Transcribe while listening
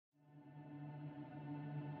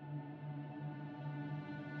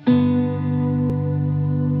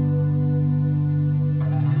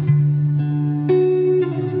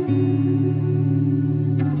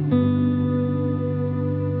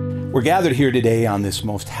We're gathered here today on this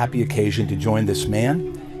most happy occasion to join this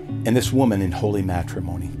man and this woman in holy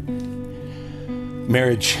matrimony.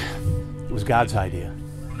 Marriage was God's idea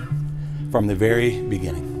from the very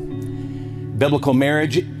beginning. Biblical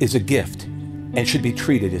marriage is a gift and should be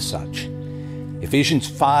treated as such. Ephesians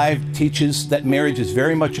 5 teaches that marriage is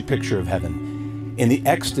very much a picture of heaven in the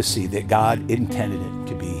ecstasy that God intended it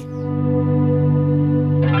to be.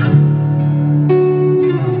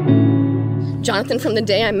 Jonathan, from the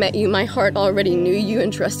day I met you, my heart already knew you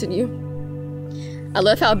and trusted you. I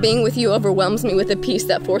love how being with you overwhelms me with a peace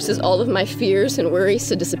that forces all of my fears and worries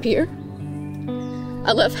to disappear.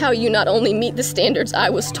 I love how you not only meet the standards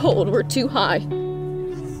I was told were too high,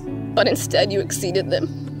 but instead you exceeded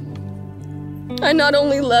them. I not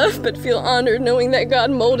only love but feel honored knowing that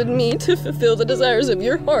God molded me to fulfill the desires of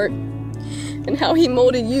your heart, and how He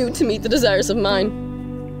molded you to meet the desires of mine.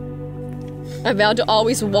 I vow to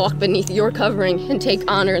always walk beneath your covering and take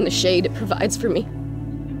honor in the shade it provides for me.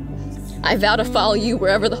 I vow to follow you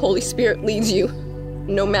wherever the Holy Spirit leads you,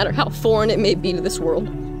 no matter how foreign it may be to this world.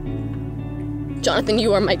 Jonathan,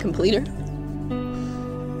 you are my completer,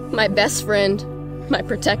 my best friend, my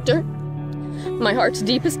protector, my heart's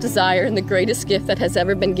deepest desire, and the greatest gift that has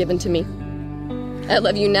ever been given to me. I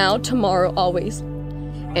love you now, tomorrow, always,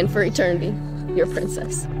 and for eternity, your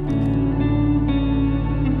princess.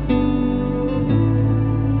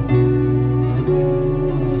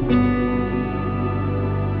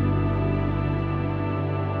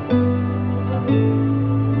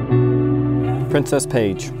 Princess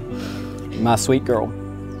Paige, my sweet girl.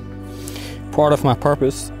 Part of my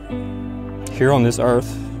purpose here on this earth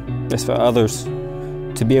is for others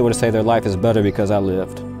to be able to say their life is better because I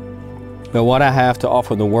lived. But what I have to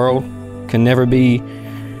offer the world can never be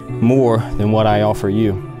more than what I offer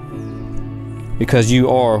you, because you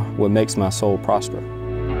are what makes my soul prosper.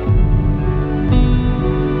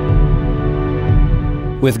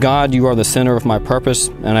 With God, you are the center of my purpose,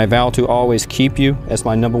 and I vow to always keep you as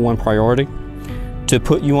my #1 priority, to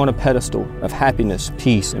put you on a pedestal of happiness,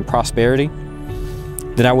 peace, and prosperity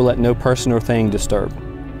that I will let no person or thing disturb.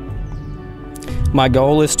 My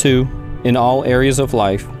goal is to, in all areas of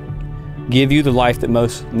life, give you the life that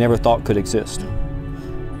most never thought could exist.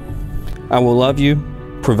 I will love you,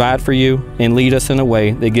 provide for you, and lead us in a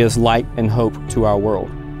way that gives light and hope to our world.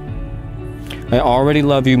 I already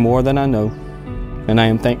love you more than I know, and I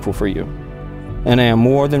am thankful for you. And I am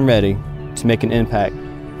more than ready to make an impact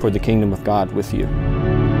for the kingdom of God with you.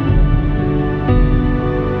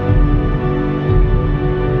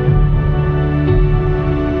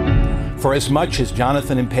 For as much as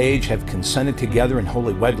Jonathan and Paige have consented together in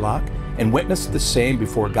holy wedlock and witnessed the same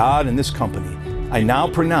before God and this company, I now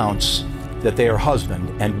pronounce that they are husband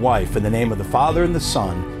and wife in the name of the Father and the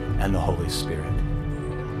Son and the Holy Spirit.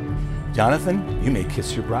 Jonathan, you may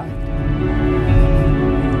kiss your bride.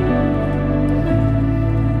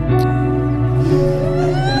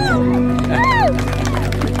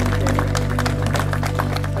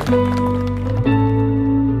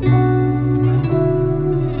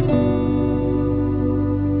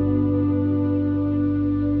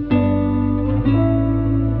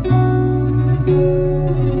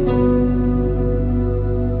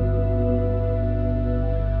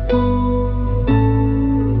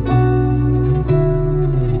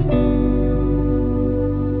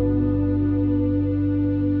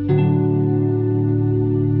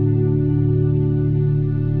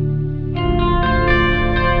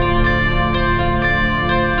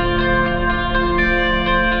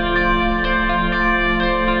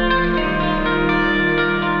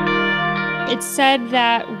 It's said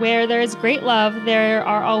that where there is great love, there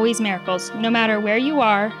are always miracles. No matter where you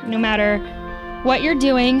are, no matter what you're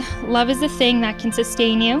doing, love is the thing that can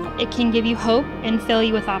sustain you. It can give you hope and fill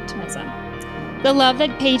you with optimism. The love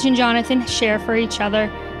that Paige and Jonathan share for each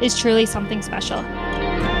other is truly something special.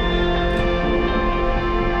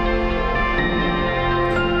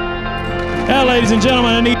 Now, ladies and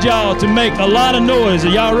gentlemen, I need y'all to make a lot of noise. Are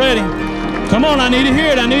y'all ready? Come on, I need to hear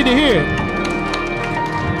it. I need to hear it.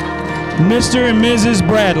 Mr. and Mrs.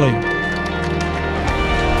 Bradley.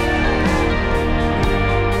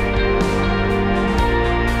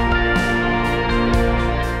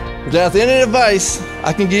 If there's any advice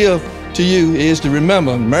I can give to you is to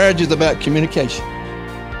remember, marriage is about communication.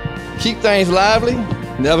 Keep things lively,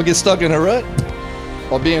 never get stuck in a rut,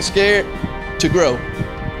 or being scared to grow.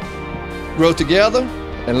 Grow together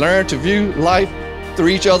and learn to view life through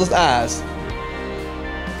each other's eyes.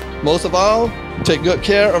 Most of all, take good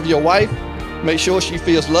care of your wife. Make sure she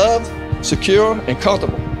feels loved, secure, and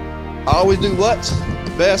comfortable. Always do what's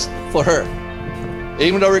best for her,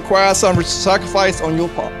 even though it requires some sacrifice on your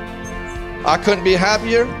part. I couldn't be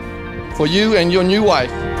happier for you and your new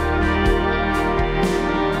wife.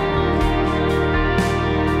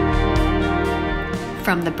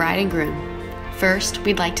 From the bride and groom, first,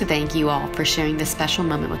 we'd like to thank you all for sharing this special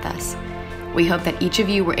moment with us. We hope that each of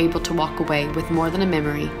you were able to walk away with more than a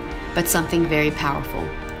memory, but something very powerful: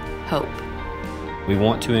 hope. We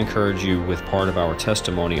want to encourage you with part of our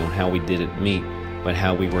testimony on how we didn't meet, but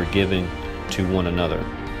how we were giving to one another.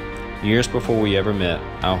 Years before we ever met,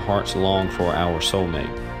 our hearts longed for our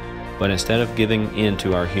soulmate. But instead of giving in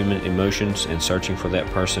to our human emotions and searching for that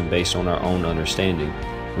person based on our own understanding,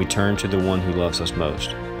 we turned to the one who loves us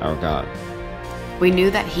most, our God. We knew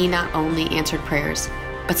that He not only answered prayers,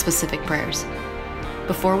 but specific prayers.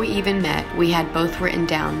 Before we even met, we had both written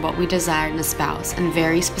down what we desired in a spouse in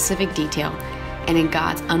very specific detail, and in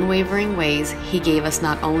God's unwavering ways, He gave us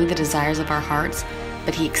not only the desires of our hearts,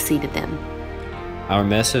 but He exceeded them. Our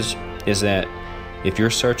message is that if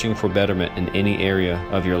you're searching for betterment in any area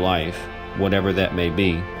of your life, whatever that may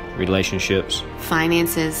be, relationships,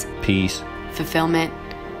 finances, peace, fulfillment,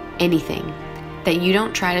 anything, that you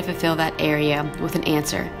don't try to fulfill that area with an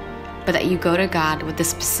answer, but that you go to God with the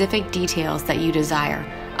specific details that you desire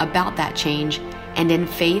about that change, and in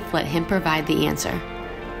faith let Him provide the answer.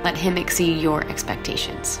 Let Him exceed your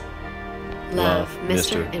expectations. Love,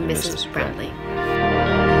 Mr. and Mrs. Bradley.